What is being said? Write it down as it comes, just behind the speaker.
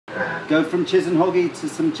Go from chiz and hoggy to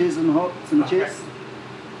some chiz and some chiz.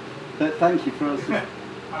 But thank you for us. A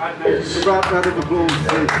round of applause.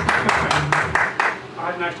 I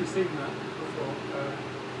hadn't actually seen that before.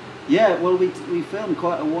 Yeah, well, we filmed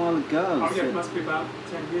quite a while ago. Oh yeah, it must be about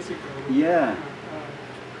 10 years ago. Yeah.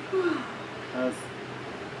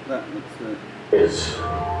 That looks good. Is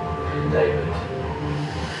David.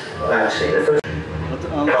 Actually, the first.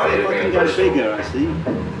 I'll see if I can go bigger, actually.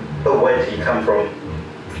 But where did he come from?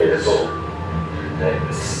 Liverpool. David.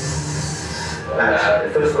 Actually,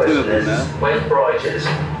 the first question is, where's Bridges?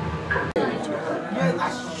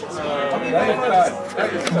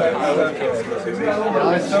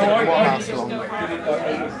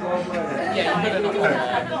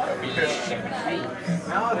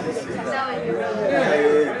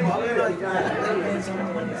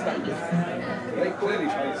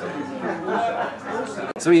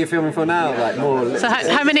 So what are you filming for now? Like more. So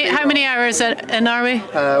how many hours in are we?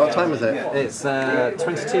 What time is it? It's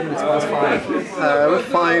 22 minutes past 5. We're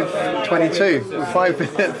 5:22. We're 5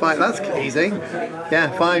 minutes. That's easy.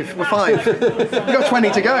 Yeah, 5. We're 5. We've got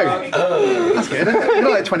 20 to go. That's good. We're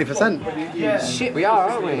like 20%. Shit, we are,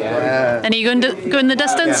 aren't we? And are you going the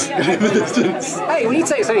distance? Yeah, the distance. Hey, when you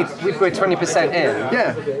say it's only we're 20% in.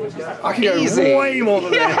 Yeah. I can Easy. go way more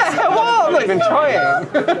than this. Yeah, what? I'm not even trying.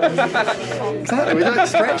 Exactly. We're like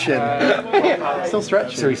stretching. Still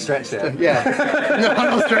stretching. So we stretch it? Yeah. No, I'm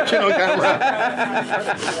not stretching on camera.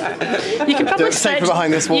 You can probably stretch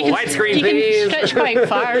behind this wall. Widescreen, you can stretch quite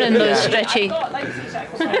far in those stretchy.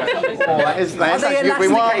 That is Are they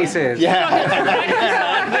elasticated? Yeah.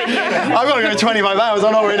 I've got to go 25 hours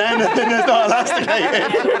on Orient End and it's not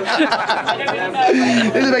elasticated.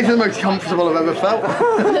 This makes it the most comfortable I've ever felt.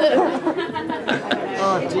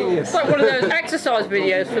 Oh, genius. It's like one of those exercise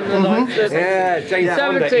videos from the like the James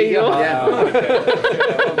 70s.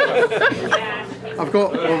 I've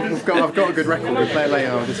got a good record. We'll play it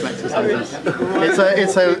later. I'll just exercises.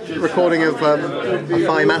 It's a recording of a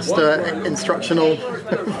Thigh Master instructional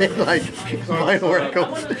like vinyl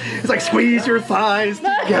record. It's like squeeze your thighs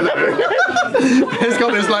together. It's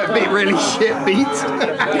got this like really shit beat.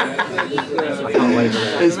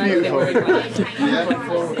 It's beautiful.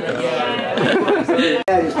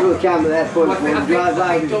 Yeah, just put a camera there for us and drive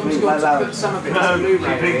by and just move like that.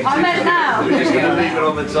 I meant now. We're just going to leave it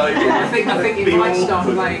on the table. I think you might start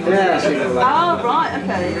playing. Yeah. Oh, right,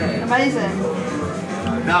 okay. Amazing.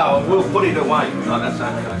 No, we'll put it away. No, that's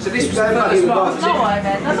okay. So this was the first one? That's not what I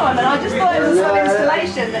meant. That's what I meant. I just thought it was some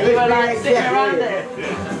installation that you were like sitting around it.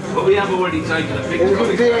 But we have already taken a picture. It was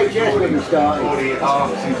a VHS when you started.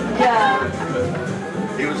 Yeah.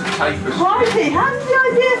 It was a tape. Crikey, how did the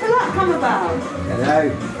idea for that come about? I know.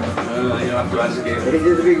 You'll have to ask him. It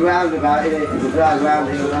is a big roundabout, isn't it? You can drive round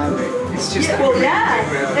it and round it. It's just well,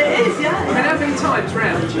 yeah, it is, yeah. I mean, how many times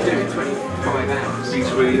round did you do in 25 hours?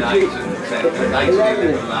 Between 8 and 10, 8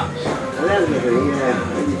 laps. 11 of them, yeah.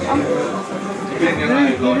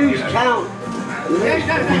 You lose count.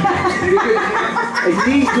 It's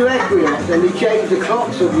these two equinox and they change the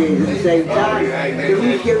clocks of years at the same time. So we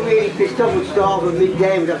used to get really pissed off and start at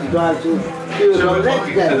midday and have to drive till 2 o'clock the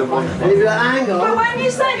next day. And they'd be like, hang on. But when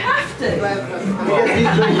you say have to? You just need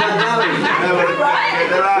 25 hours.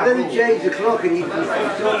 And then they change the clock and you can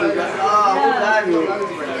pissed off and go, oh, what time is it?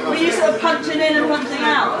 Were you sort of punching in and punching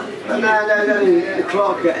out? No, the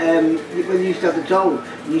clock, when you used to have the toll,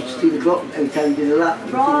 you used to see the clock every time you did a lap.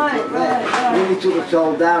 Right. And then we took the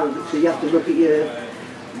toll down, so you have to look at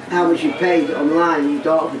how much you paid online, you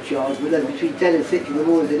start the charge, but then between 10 and 6 in the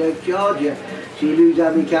morning they don't charge you. So you lose how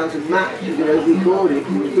many counts of maps you can record it,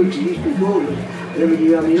 because it's used to record it. And then when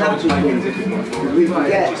you have any laps with them, we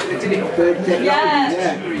forget. Yeah,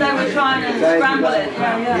 they were trying to scramble it.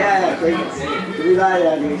 Yeah. So we like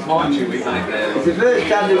that. It's the first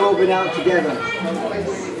time they've all been out together.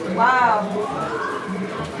 Wow.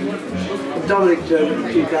 Dominic turned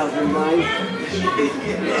in 2009.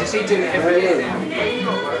 Does he do it every year now?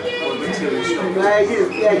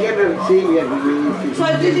 Yeah, you haven't seen me every year. So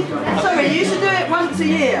sorry, you used to do it once a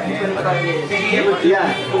year for 25 years?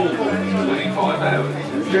 Yeah. 25 hours.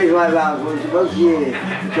 25 hours once a year.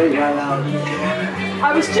 25 hours. I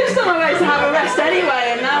was just on my way to have a rest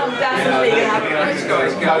anyway, and now I'm definitely going to have a rest. This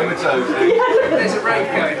guy's going with toes. There's a rave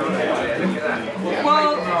going on there. Look at that.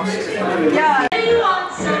 Well, yeah. You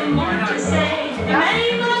want someone to say the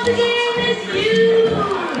name of the game is you.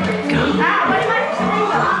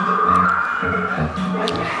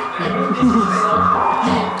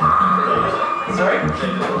 Sorry?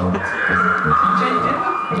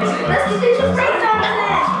 Let's do some breakdancing.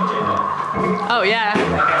 Oh yeah.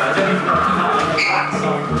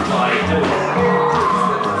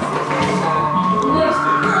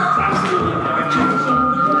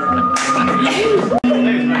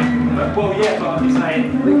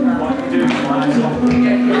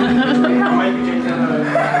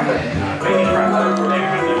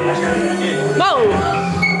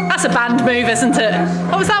 That's a band move, isn't it?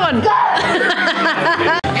 What was that one?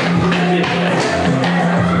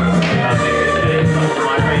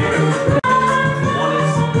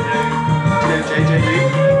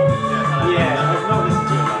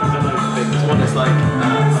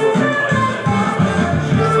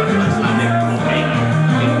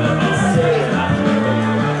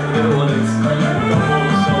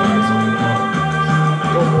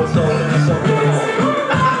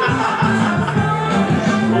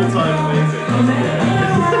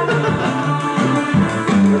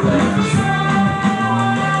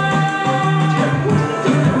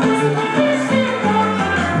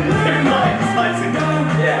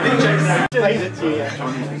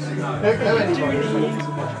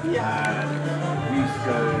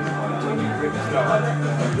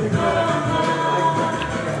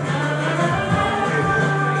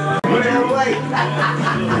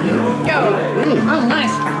 Oh,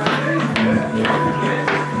 nice.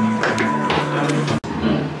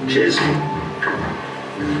 Cheers.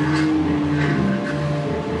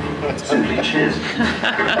 Simply cheers.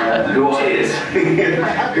 Who are you?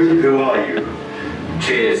 Who are you?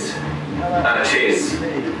 Cheers. Cheers.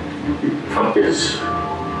 From is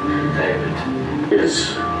David is.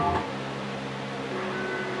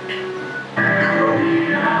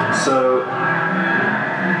 So.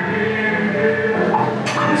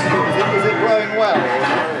 Is it growing well?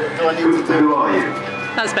 Or do I need to do? Who are you?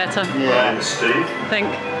 That's better. Yeah. I'm Steve. I think.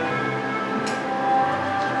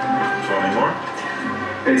 Any more?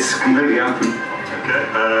 It's completely open. Okay.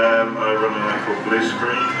 I run an act called Blue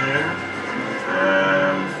Screen here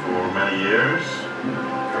for many years.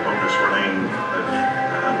 The longest running,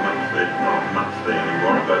 monthly, not monthly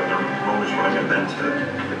anymore, but the longest running event at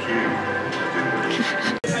the Cube.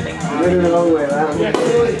 Running a long way around.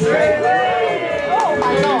 Oh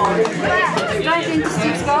my lord. Straight into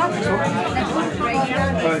Steve's garden.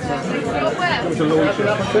 To launch it.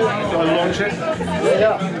 Shall I launch it?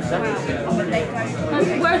 Yeah.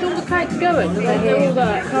 Where's all the cakes going? Do they do all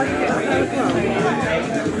that? Can't you get a pair of cards?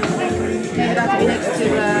 Yeah, that's next to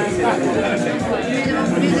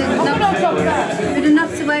with the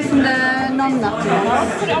nuts away from the non-nuts.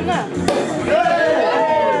 Put it on there.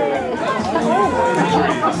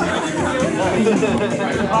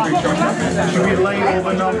 Should we lay all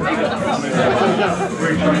the numbers?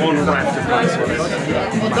 One left to place on it.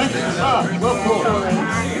 Well thought.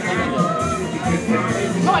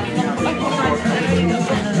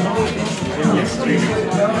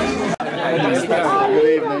 Good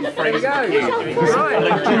evening. There you go. Right.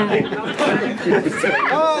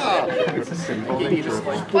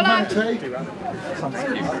 Spumante.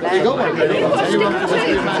 You got one ready?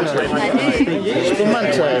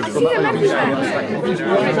 Spumante.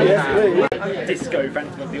 Disco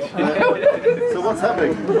Phantom of the Opera. So what's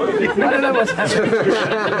happening? I don't know what's happening.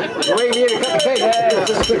 Wait here, cut the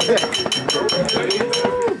cake.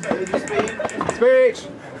 Speech.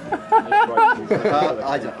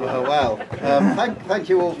 Wow. Thank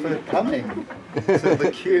you all for coming to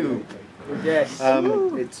the Cube. Yes.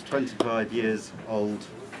 It's 25 years old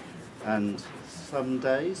and some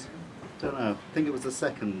days. Don't know. I think it was the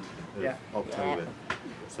 2nd of October.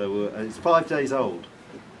 So it's 5 days old.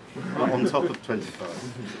 On top of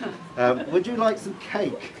 25. Would you like some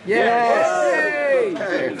cake? Yes!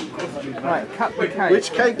 Okay. Right, cut the cake.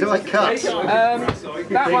 Which cake do I cut?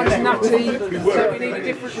 That one's nutty, so we need a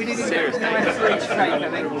different knife for each cake, I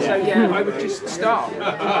think. So yeah, I would just start.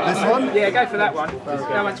 This one? Yeah, go for that one.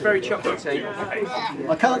 That one's very chocolatey.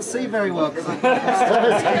 I can't see very well because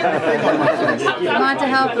Mind to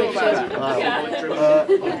help, Richard.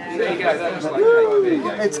 There you go, that looks like cake. There you go.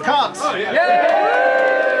 it's cut! Yay!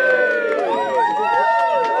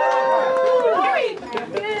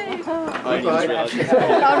 Oh,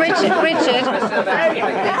 Richard.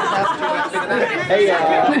 Hey,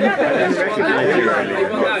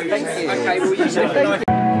 Okay, well, you said the knife.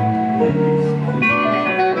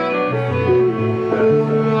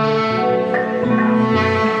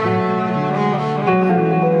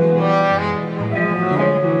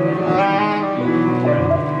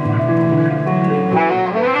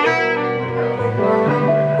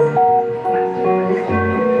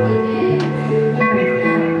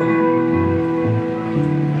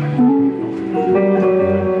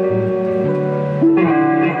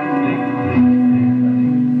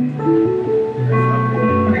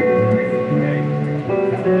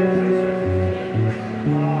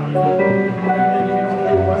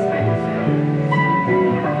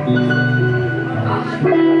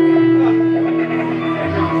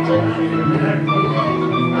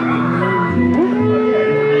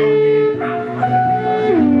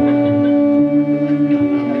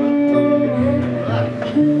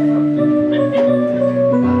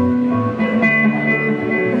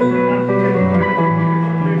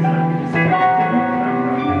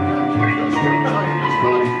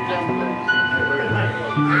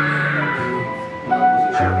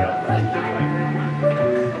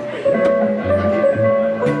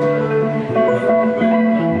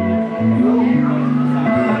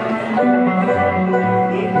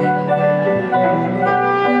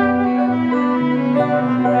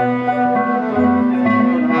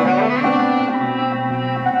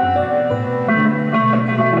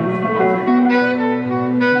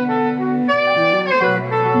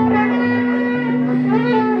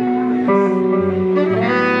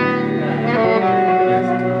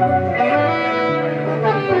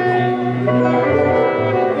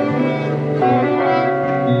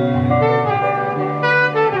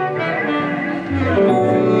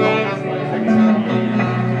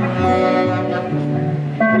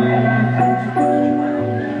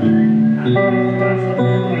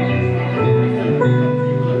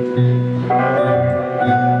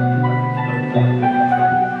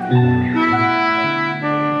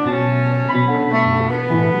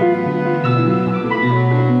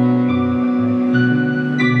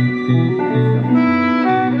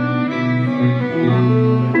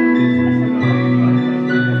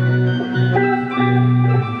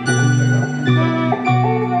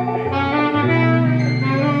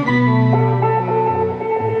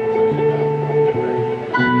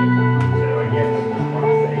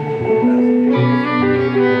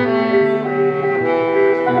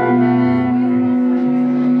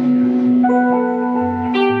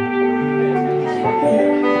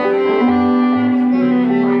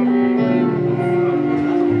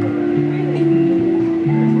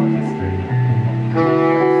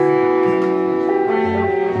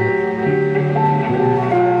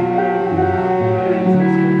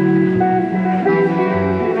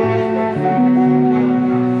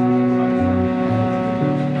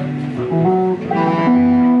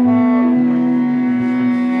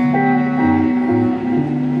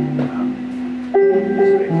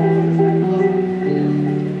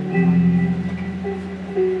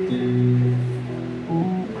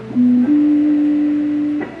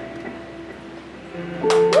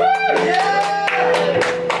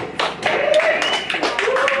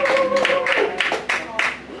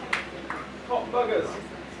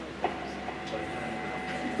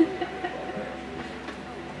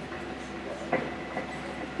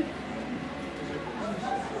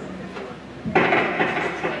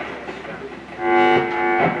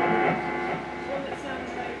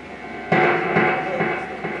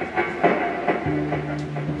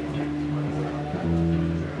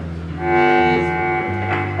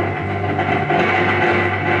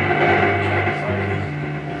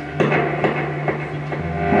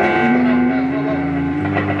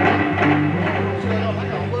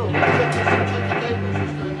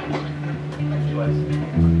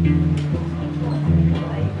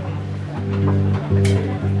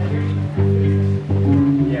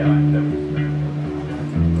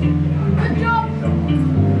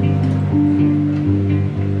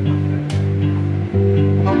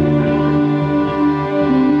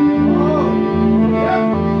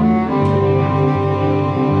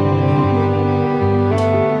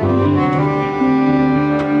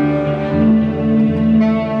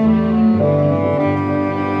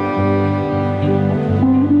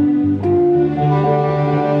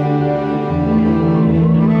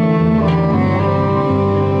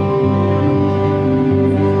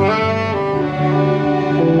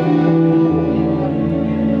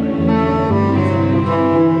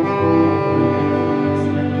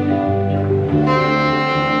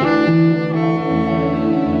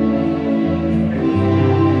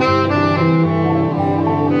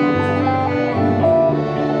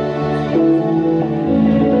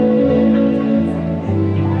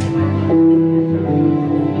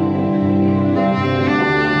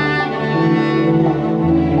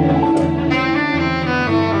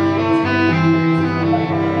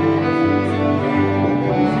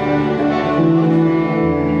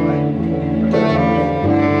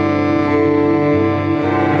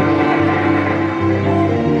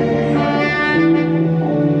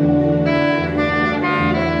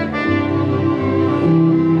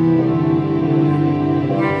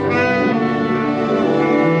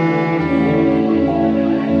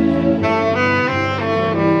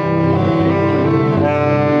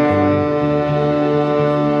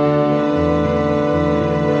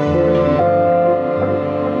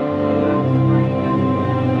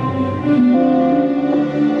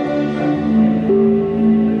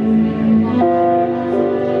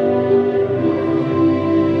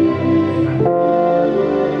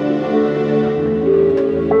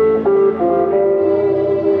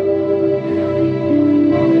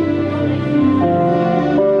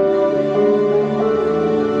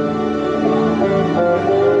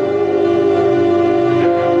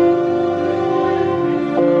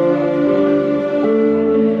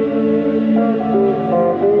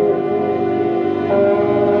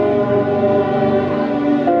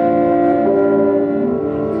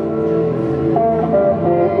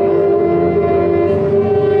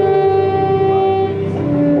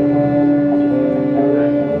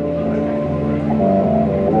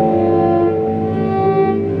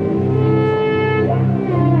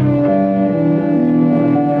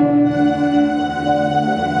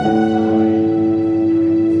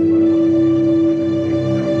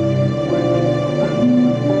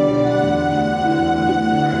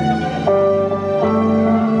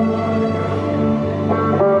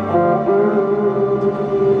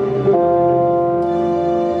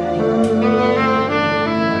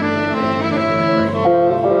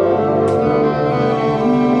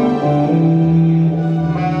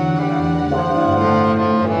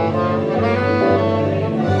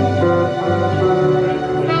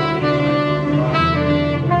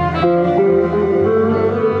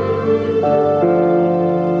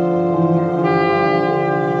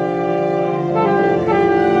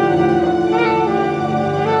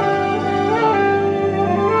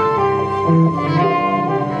 Thank you.